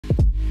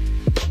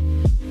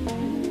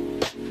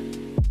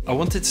I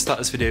wanted to start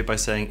this video by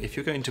saying if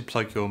you're going to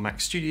plug your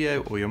Mac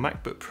Studio or your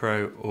MacBook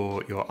Pro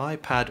or your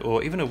iPad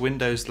or even a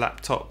Windows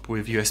laptop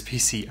with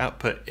USB-C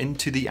output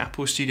into the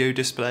Apple Studio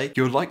display,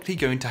 you're likely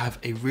going to have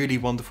a really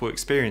wonderful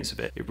experience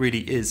with it. It really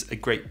is a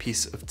great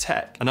piece of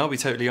tech. And I'll be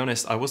totally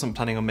honest, I wasn't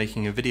planning on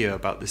making a video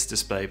about this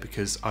display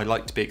because I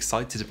like to be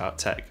excited about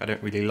tech. I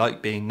don't really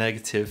like being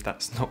negative.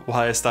 That's not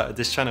why I started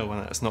this channel,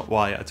 and that's not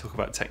why I talk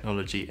about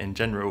technology in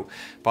general.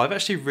 But I've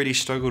actually really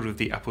struggled with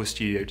the Apple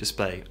Studio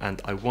display,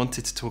 and I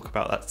wanted to talk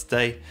about that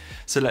today,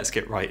 so let's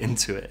get right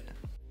into it.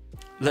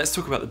 Let's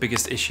talk about the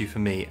biggest issue for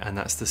me, and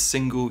that's the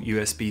single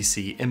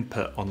USB-C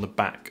input on the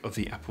back of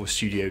the Apple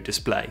Studio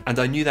display. And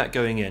I knew that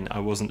going in. I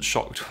wasn't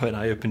shocked when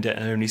I opened it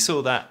and only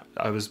saw that.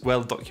 I was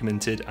well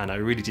documented and I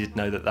really did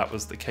know that that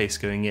was the case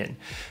going in.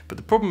 But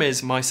the problem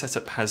is my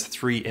setup has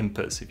 3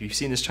 inputs. If you've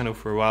seen this channel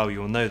for a while,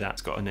 you'll know that.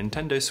 It's got a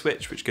Nintendo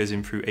Switch, which goes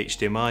in through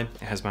HDMI.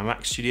 It has my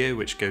Mac Studio,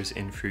 which goes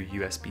in through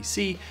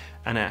USB-C.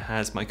 And it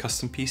has my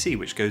custom PC,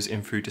 which goes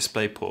in through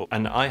DisplayPort.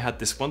 And I had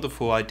this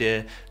wonderful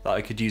idea that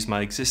I could use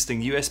my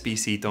existing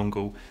USB-C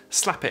dongle,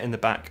 slap it in the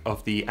back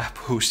of the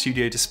Apple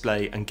Studio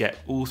display and get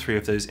all 3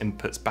 of those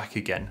inputs back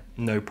again.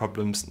 No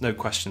problems, no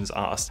questions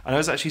asked. And I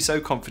was actually so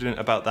confident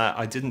about that,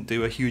 I didn't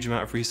do a huge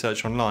amount of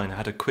research online. I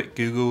had a quick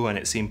Google and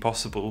it seemed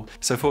possible.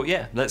 So I thought,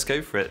 yeah, let's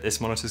go for it.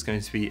 This monitor is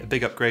going to be a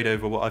big upgrade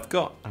over what I've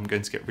got. I'm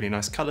going to get really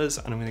nice colors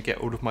and I'm going to get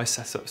all of my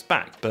setups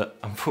back. But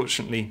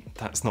unfortunately,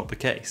 that's not the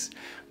case.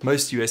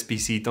 Most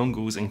USB-C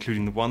dongles,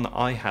 including the one that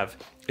I have,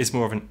 is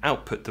more of an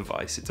output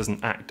device. It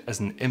doesn't act as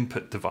an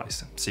input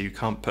device. So you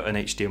can't put an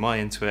HDMI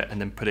into it and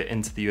then put it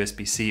into the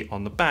USB-C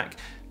on the back,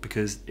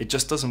 because it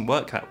just doesn't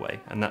work that way.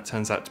 And that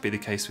turns out to be the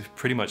case with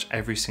pretty much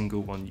every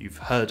single one you've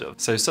heard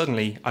of. So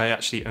suddenly I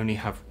actually only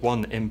have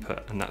one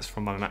input, and that's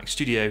from my Mac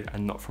Studio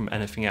and not from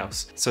anything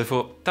else. So I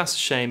thought, that's a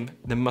shame,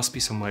 there must be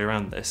some way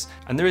around this.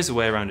 And there is a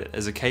way around it.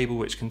 There's a cable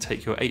which can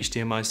take your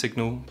HDMI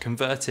signal,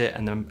 convert it,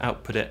 and then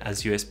output it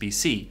as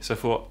USB-C. So I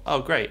thought,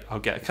 oh great, I'll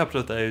get a couple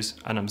of those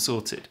and I'm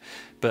sorted.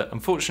 But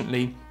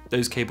unfortunately,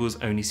 those cables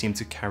only seem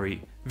to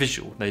carry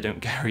visual, they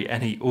don't carry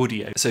any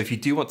audio. So if you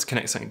do want to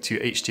connect something to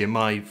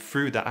HDMI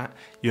through that,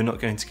 you're not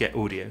going to get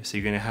audio. So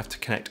you're going to have to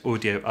connect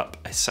audio up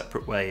a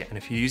separate way. And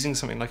if you're using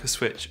something like a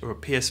Switch or a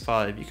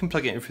PS5, you can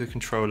plug it in through the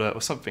controller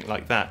or something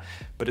like that,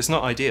 but it's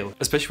not ideal,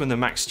 especially when the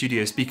Mac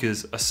Studio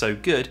speakers are so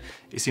good.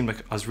 It seemed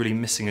like I was really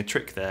missing a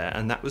trick there,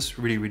 and that was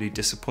really, really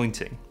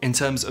disappointing. In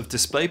terms of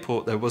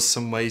DisplayPort, there was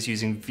some ways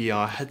using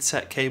VR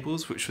headset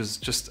cables, which was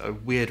just a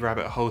weird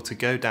rabbit hole to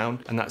go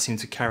down, and that seemed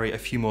to carry a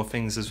few more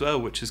things as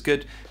well, which is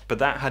good, but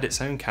that had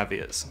its own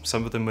caveats.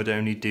 Some of them would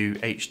only do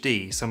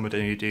HD, some would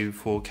only do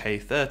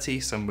 4K 30,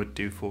 some would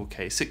do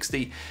 4K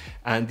 60,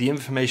 and the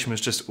information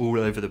was just all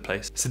over the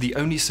place. So the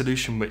only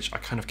solution which I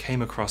kind of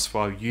came across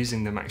while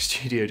using the Mac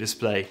Studio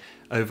display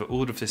over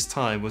all of this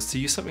time was to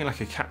use something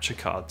like a capture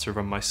card to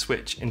run my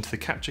Switch into the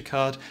capture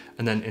card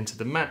and then into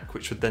the Mac,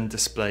 which would then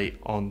display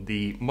on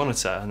the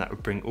monitor, and that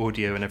would bring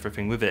audio and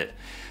everything with it.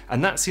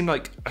 And that seemed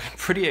like a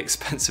pretty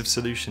expensive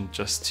solution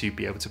just to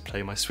be able to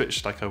play my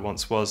Switch like I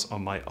once was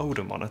on my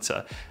older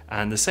monitor.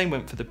 And the same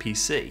went for the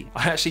PC.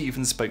 I actually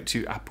even spoke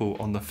to Apple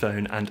on the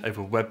phone and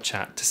over web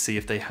chat to see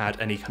if they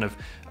had any kind of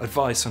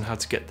advice on how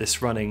to get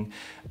this running,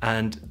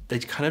 and they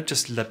kind of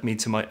just led me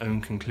to my own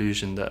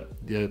conclusion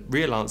that the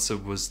real answer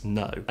was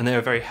no. And they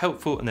were very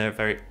helpful and they were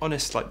very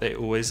honest, like they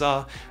always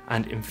are.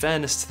 And in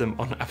fairness to them,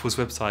 on Apple's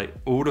website,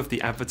 all of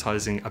the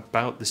advertising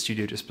about the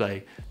Studio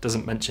display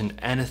doesn't mention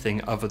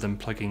anything other than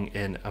plugging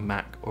in a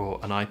Mac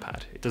or an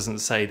iPad. It doesn't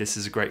say this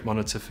is a great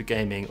monitor for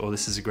gaming or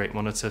this is a great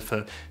monitor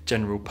for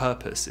general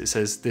purpose. It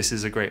says this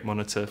is a great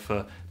monitor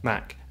for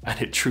Mac,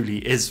 and it truly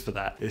is for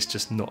that. It's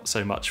just not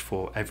so much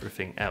for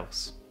everything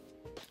else.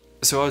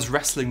 So I was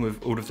wrestling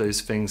with all of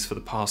those things for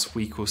the past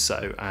week or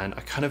so, and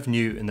I kind of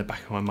knew in the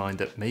back of my mind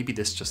that maybe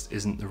this just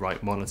isn't the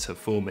right monitor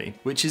for me,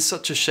 which is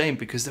such a shame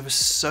because there were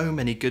so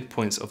many good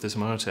points of this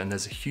monitor, and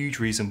there's a huge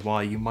reason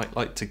why you might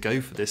like to go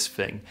for this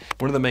thing.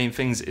 One of the main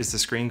things is the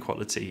screen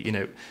quality. You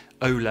know,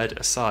 OLED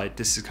aside,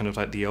 this is kind of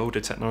like the older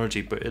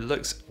technology, but it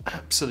looks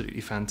absolutely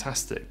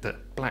fantastic. The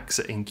blacks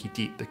are inky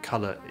deep, the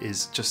color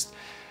is just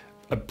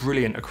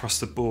brilliant across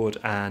the board,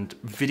 and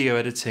video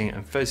editing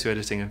and photo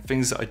editing and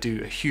things that I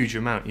do a huge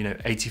amount, you know,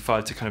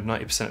 85 to kind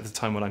of 90% of the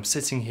time when I'm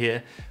sitting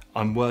here,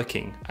 I'm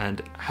working,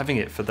 and having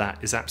it for that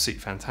is absolutely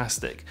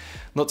fantastic.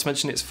 Not to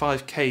mention it's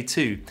 5K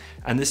too,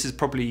 and this is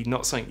probably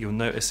not something you'll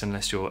notice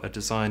unless you're a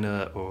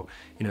designer or,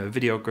 you know, a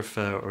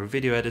videographer or a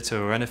video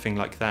editor or anything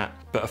like that,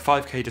 but a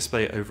 5K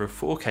display over a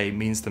 4K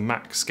means the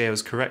Mac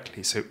scales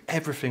correctly, so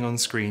everything on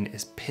screen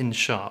is pin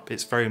sharp.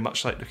 It's very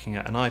much like looking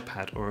at an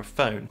iPad or a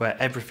phone where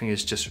everything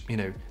is just, you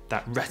know,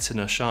 that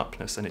retina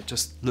sharpness, and it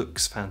just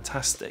looks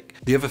fantastic.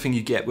 The other thing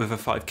you get with a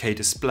 5K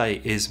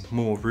display is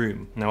more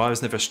room. Now, I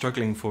was never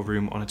struggling for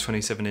room on a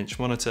 27-inch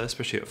monitor,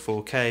 especially at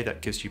 4K,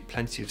 that gives you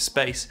plenty of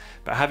space,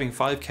 but having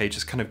 5K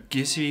just kind of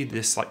gives you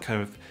this like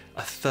kind of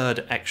a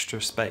third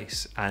extra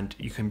space, and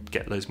you can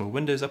get loads more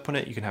windows up on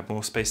it, you can have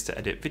more space to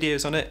edit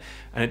videos on it,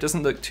 and it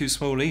doesn't look too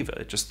small either.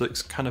 It just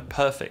looks kind of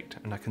perfect,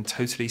 and I can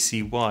totally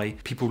see why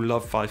people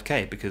love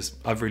 5K, because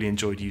I've really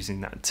enjoyed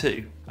using that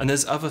too. And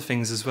there's other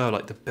things as well,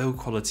 like the build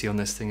quality on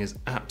this thing is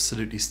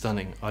absolutely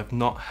stunning. I've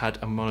not had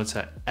a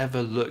monitor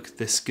ever look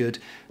this good,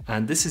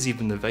 and this is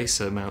even the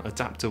VESA mount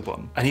adapter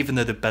one. And even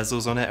though the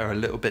bezels on it are a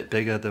little bit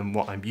bigger than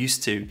what I'm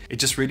used to, it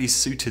just really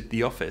suited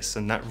the office,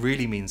 and that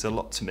really means a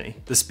lot to me.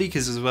 The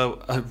speakers as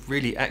well are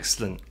really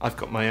excellent. I've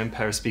got my own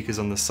pair of speakers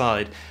on the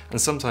side, and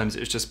sometimes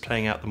it's just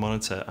playing out the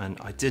monitor and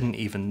I didn't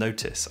even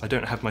notice. I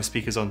don't have my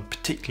speakers on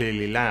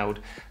particularly loud,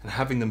 and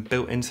having them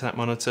built into that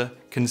monitor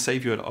can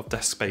save you a lot of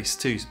desk space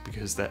too,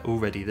 because they're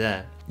already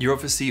there. You're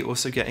obviously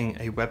also getting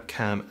a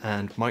webcam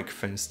and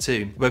microphones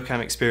too. Webcam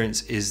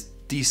experience is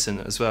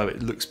decent as well.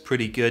 It looks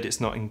pretty good.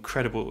 It's not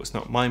incredible, it's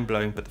not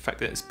mind-blowing, but the fact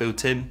that it's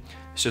built in,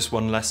 it's just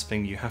one less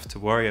thing you have to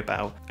worry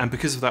about. And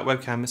because of that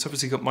webcam, it's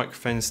obviously got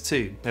microphones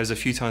too. There's a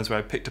few times where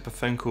I picked up a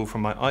phone call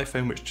from my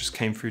iPhone which just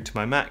came through to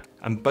my Mac,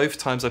 and both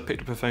times I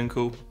picked up a phone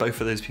call,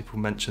 both of those people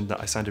mentioned that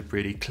I sounded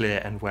really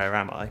clear and where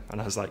am I? And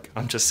I was like,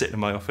 I'm just sitting in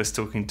my office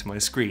talking to my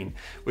screen,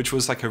 which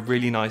was like a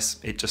really nice,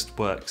 it just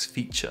works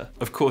feature.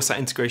 Of course, that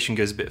integration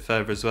goes a bit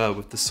further as well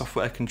with the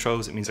software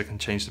controls. It means I can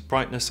change the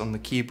brightness on the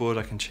keyboard,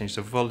 I can change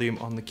the volume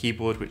on the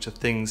keyboard, which are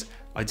things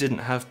I didn't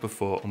have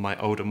before on my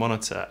older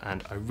monitor,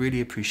 and I really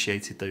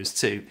appreciated those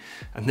too.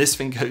 And this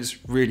thing goes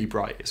really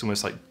bright. It's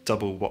almost like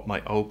double what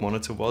my old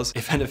monitor was.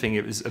 If anything,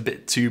 it was a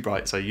bit too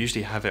bright, so I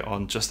usually have it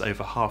on just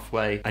over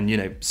halfway, and you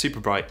know, super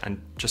bright and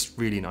just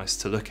really nice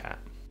to look at.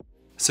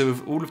 So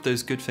with all of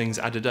those good things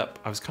added up,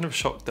 I was kind of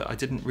shocked that I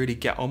didn't really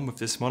get on with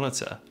this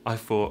monitor. I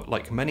thought,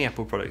 like many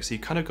Apple products, you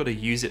kind of got to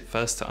use it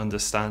first to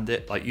understand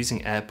it. Like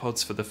using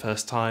AirPods for the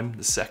first time,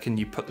 the second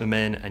you put them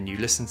in and you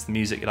listen to the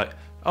music, you're like,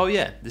 oh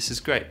yeah, this is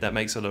great, that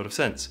makes a lot of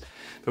sense.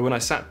 But when I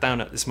sat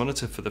down at this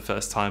monitor for the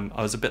first time,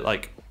 I was a bit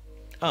like,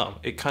 oh,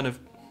 it kind of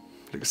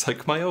looks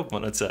like my old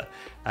monitor,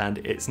 and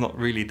it's not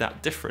really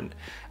that different.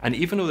 And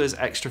even all those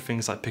extra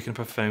things like picking up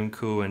a phone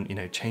call and, you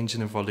know,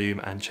 changing the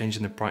volume and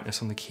changing the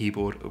brightness on the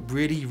keyboard,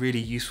 really, really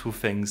useful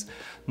things,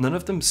 none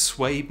of them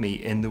swayed me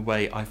in the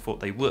way I thought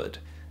they would.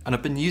 And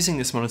I've been using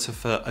this monitor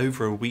for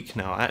over a week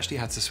now. I actually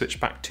had to switch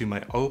back to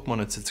my old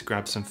monitor to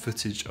grab some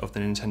footage of the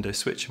Nintendo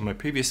Switch in my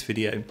previous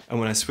video. And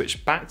when I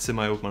switched back to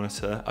my old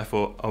monitor, I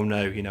thought, oh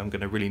no, you know, I'm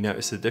gonna really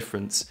notice the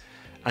difference.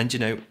 And you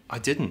know, I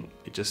didn't.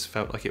 It just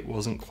felt like it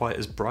wasn't quite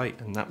as bright,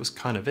 and that was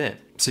kind of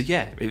it. So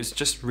yeah, it was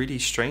just really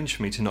strange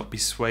for me to not be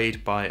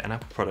swayed by an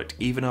Apple product,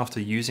 even after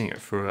using it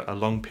for a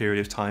long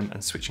period of time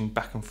and switching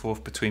back and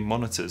forth between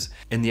monitors.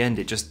 In the end,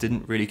 it just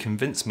didn't really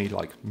convince me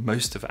like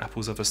most of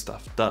Apple's other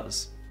stuff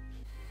does.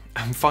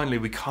 And finally,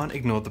 we can't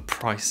ignore the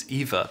price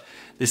either.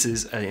 This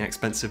is an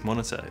expensive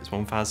monitor. It's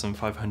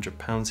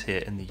 £1,500 here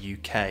in the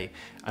UK.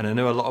 And I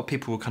know a lot of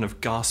people will kind of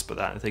gasp at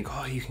that and think,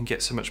 oh, you can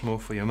get so much more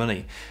for your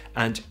money.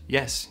 And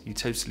yes, you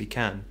totally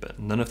can, but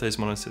none of those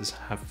monitors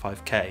have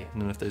 5K.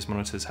 None of those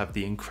monitors have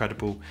the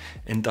incredible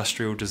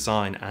industrial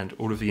design and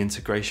all of the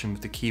integration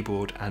with the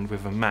keyboard and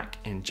with a Mac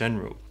in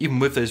general. Even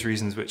with those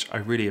reasons, which I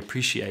really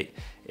appreciate,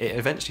 it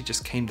eventually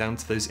just came down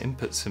to those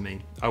inputs for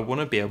me. I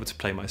want to be able to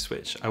play my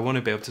Switch. I want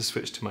to be able to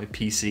switch to my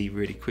PC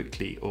really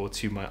quickly, or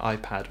to my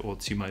iPad, or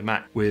to my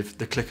Mac with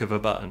the click of a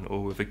button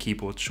or with a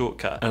keyboard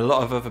shortcut. And a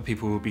lot of other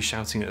people will be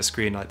shouting at a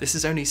screen like, this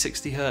is only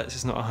 60 Hertz,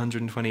 it's not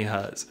 120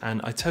 Hertz.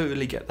 And I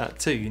totally get that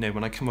too. You know,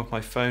 when I come off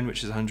my phone,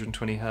 which is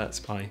 120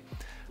 Hertz, my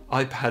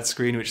iPad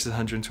screen, which is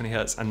 120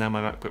 Hertz, and now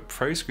my MacBook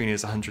Pro screen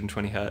is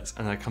 120 Hertz,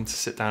 and I come to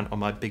sit down on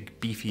my big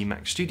beefy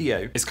Mac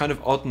Studio, it's kind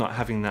of odd not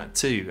having that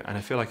too. And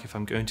I feel like if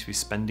I'm going to be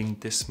spending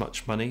this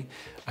much money,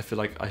 I feel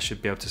like I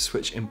should be able to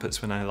switch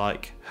inputs when I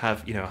like,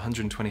 have, you know,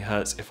 120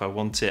 Hertz if I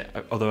want it.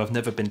 Although I've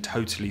never been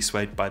totally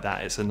swayed by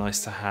that, it's a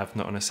nice to have,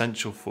 not an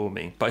essential for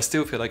me. But I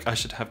still feel like I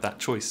should have that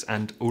choice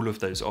and all of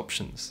those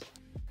options.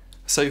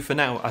 So for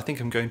now, I think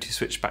I'm going to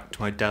switch back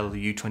to my Dell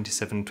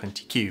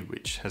U2720Q,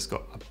 which has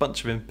got a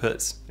bunch of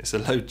inputs, it's a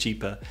load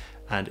cheaper,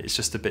 and it's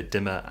just a bit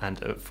dimmer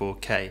and at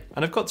 4K.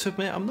 And I've got to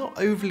admit, I'm not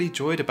overly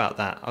joyed about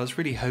that. I was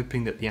really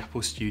hoping that the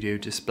Apple Studio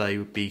display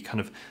would be kind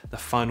of the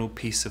final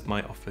piece of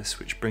my office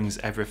which brings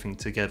everything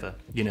together.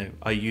 You know,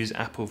 I use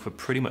Apple for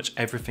pretty much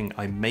everything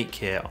I make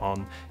here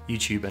on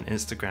YouTube and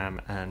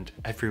Instagram and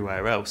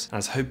everywhere else. And I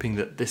was hoping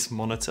that this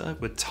monitor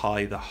would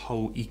tie the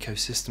whole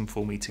ecosystem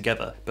for me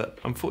together, but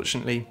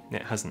unfortunately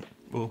it hasn't.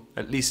 Well,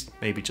 at least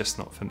maybe just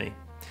not for me.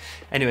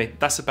 Anyway,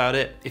 that's about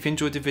it. If you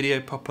enjoyed the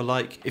video, pop a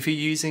like. If you're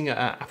using an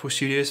Apple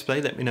Studio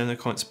display, let me know in the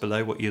comments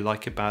below what you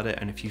like about it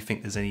and if you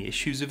think there's any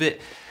issues with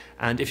it.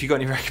 And if you've got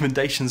any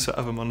recommendations for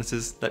other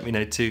monitors, let me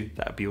know too.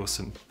 That would be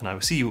awesome. And I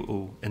will see you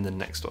all in the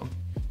next one.